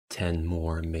10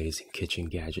 more amazing kitchen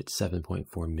gadgets,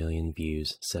 7.4 million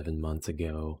views 7 months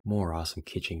ago. More awesome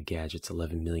kitchen gadgets,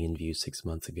 11 million views 6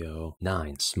 months ago.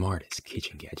 9 smartest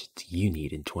kitchen gadgets you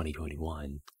need in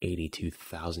 2021,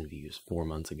 82,000 views 4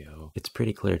 months ago. It's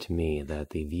pretty clear to me that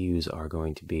the views are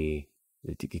going to be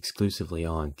exclusively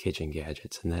on kitchen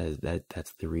gadgets, and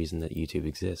that's the reason that YouTube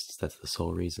exists. That's the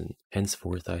sole reason.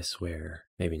 Henceforth I swear,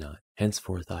 maybe not,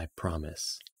 henceforth I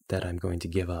promise that I'm going to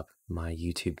give up my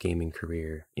YouTube gaming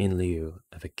career in lieu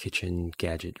of a kitchen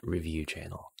gadget review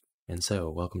channel. And so,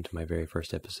 welcome to my very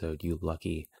first episode, you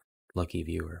lucky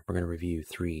viewer. We're going to review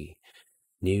 3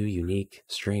 new, unique,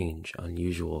 strange,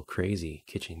 unusual, crazy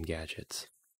kitchen gadgets.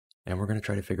 And we're going to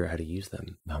try to figure out how to use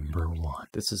them. Number 1.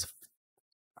 This is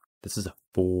a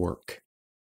fork.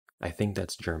 I think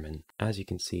that's German. As you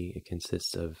can see, it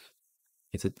consists of,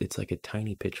 it's like a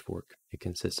tiny pitchfork. It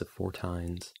consists of 4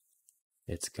 tines.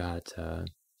 It's got a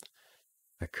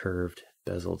curved,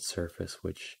 bezeled surface,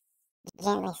 which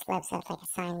gently slopes up like a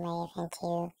sine wave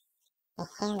into a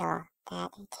handle that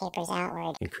tapers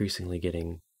outward, increasingly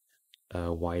getting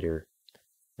wider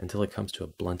until it comes to a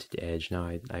blunted edge.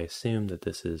 Now, I assume that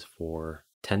this is for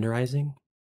tenderizing,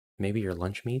 maybe your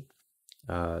lunch meat.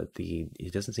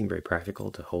 It doesn't seem very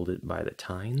practical to hold it by the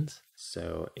tines,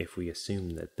 so if we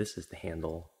assume that this is the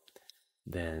handle,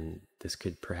 then this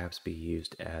could perhaps be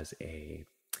used as a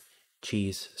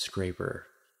cheese scraper,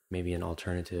 maybe an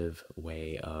alternative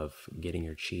way of getting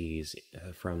your cheese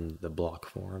from the block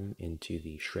form into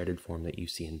the shredded form that you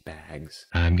see in bags.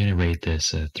 I'm going to rate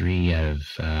this a 3 out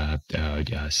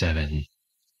of 7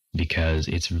 because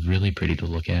it's really pretty to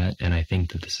look at, and I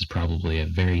think that this is probably a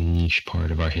very niche part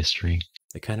of our history.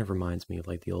 It kind of reminds me of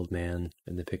like the old man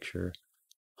in the picture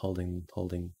holding,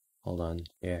 hold on.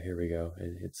 Yeah, here we go.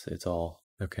 It's all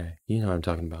okay. You know what I'm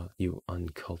talking about, you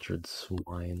uncultured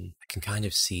swine. I can kind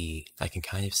of see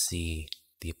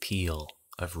the appeal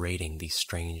of rating these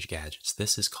strange gadgets.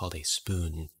 This is called a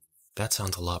spoon. That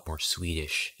sounds a lot more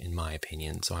Swedish in my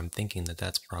opinion, so I'm thinking that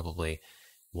that's probably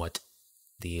what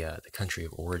the country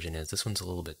of origin is. This one's a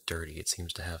little bit dirty. It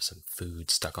seems to have some food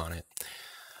stuck on it.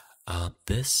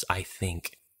 This, I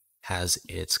think, has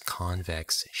its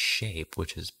convex shape,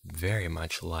 which is very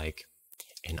much like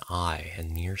an eye, a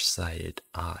nearsighted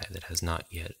eye that has not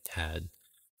yet had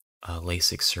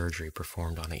LASIK surgery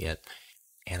performed on it yet.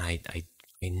 And I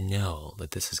know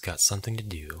that this has got something to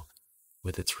do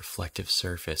with its reflective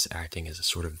surface acting as a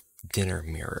sort of dinner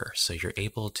mirror. So you're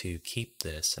able to keep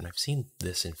this, and I've seen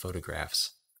this in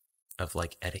photographs of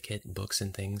like etiquette books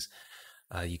and things.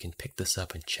 You can pick this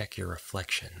up and check your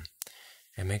reflection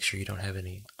and make sure you don't have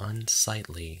any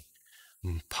unsightly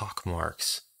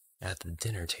pockmarks at the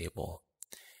dinner table.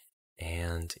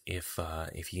 And if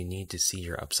you need to see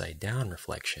your upside down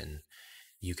reflection,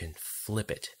 you can flip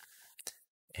it,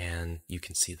 and you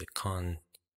can see the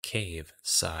concave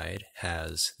side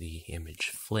has the image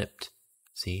flipped.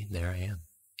 See, there I am.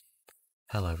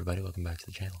 Hello everybody, welcome back to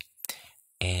the channel.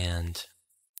 And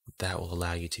that will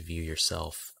allow you to view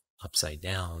yourself upside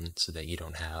down so that you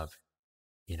don't have,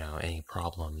 any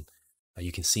problem.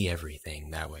 You can see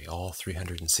everything that way, all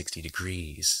 360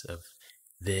 degrees of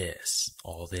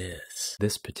all this.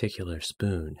 This particular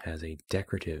spoon has a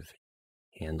decorative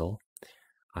handle.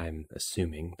 I'm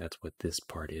assuming that's what this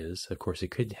part is. Of course,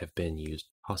 it could have been used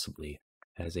possibly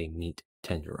as a meat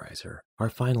tenderizer. Our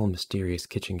final mysterious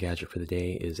kitchen gadget for the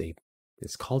day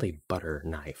it's called a butter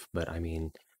knife, but I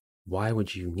mean, why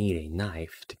would you need a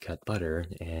knife to cut butter?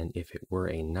 And if it were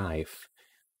a knife,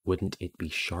 wouldn't it be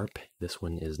sharp? This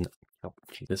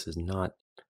is not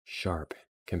sharp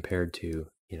compared to,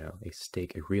 a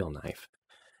steak, a real knife.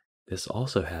 This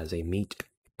also has a meat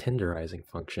tenderizing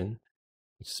function.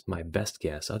 It's my best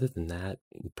guess. Other than that,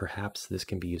 perhaps this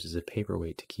can be used as a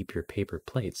paperweight to keep your paper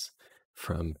plates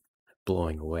from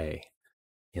blowing away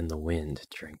in the wind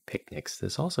during picnics.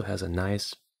 This also has a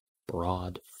nice,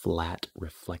 broad, flat,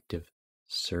 reflective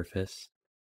surface,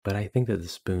 but I think that the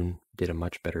spoon did a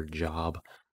much better job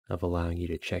of allowing you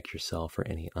to check yourself for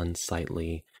any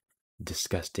unsightly,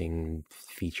 disgusting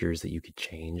features that you could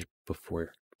change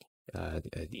before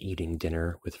eating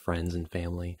dinner with friends and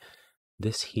family.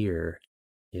 This here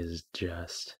is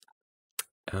just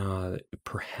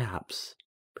perhaps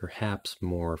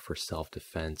more for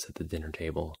self-defense at the dinner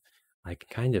table. I can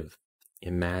kind of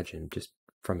imagine, just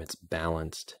from its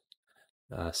balanced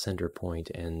center point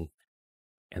and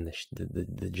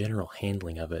the general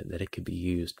handling of it, that it could be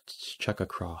used to chuck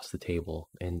across the table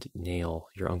and nail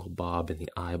your Uncle Bob in the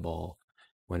eyeball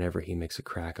whenever he makes a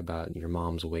crack about your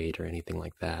mom's weight or anything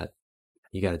like that.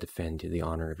 You got to defend the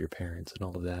honor of your parents and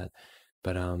all of that.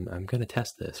 But I'm going to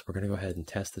test this. We're going to go ahead and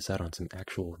test this out on some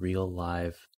actual real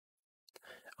live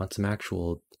on some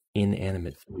actual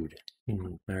inanimate food.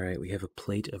 All right, we have a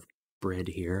plate of bread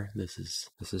here. This is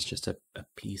just a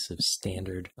piece of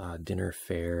standard dinner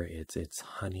fare. It's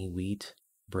honey wheat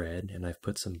bread, and I've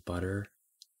put some butter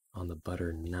on the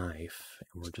butter knife,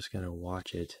 and we're just going to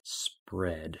watch it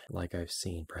spread like I've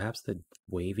seen. Perhaps the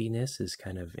waviness is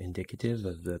kind of indicative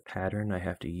of the pattern I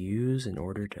have to use in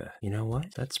order to, you know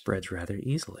what? That spreads rather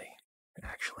easily.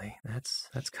 Actually, that's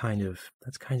kind of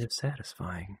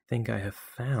satisfying. I think I have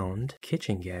found a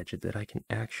kitchen gadget that I can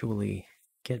actually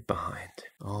get behind.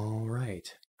 All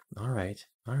right.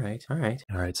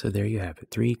 So there you have it.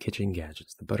 3 kitchen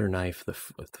gadgets: the butter knife,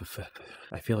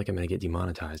 I feel like I'm going to get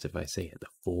demonetized if I say it. The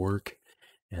fork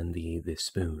and the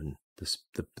spoon, the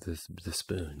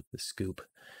spoon, the scoop,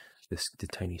 the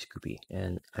tiny scoopy.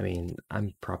 And I mean,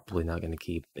 I'm probably not going to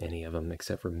keep any of them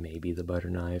except for maybe the butter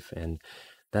knife, and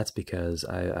that's because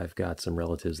I've got some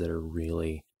relatives that are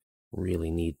really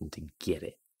needing to get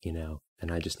it, you know, and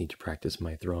I just need to practice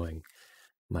my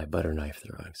butter knife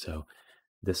throwing. So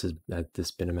this has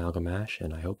been AmalgamAsh,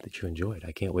 and I hope that you enjoyed.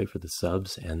 I can't wait for the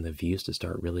subs and the views to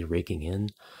start really raking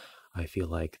in. I feel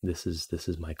like this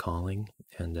is my calling,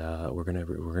 and we're gonna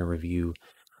review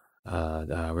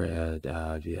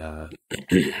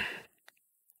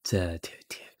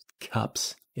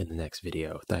cups in the next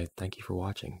video. Thank you for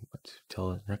watching.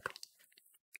 Till next.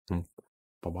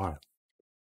 Bye bye.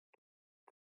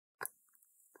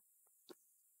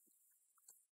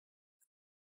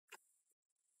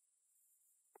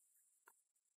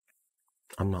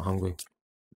 I'm not hungry.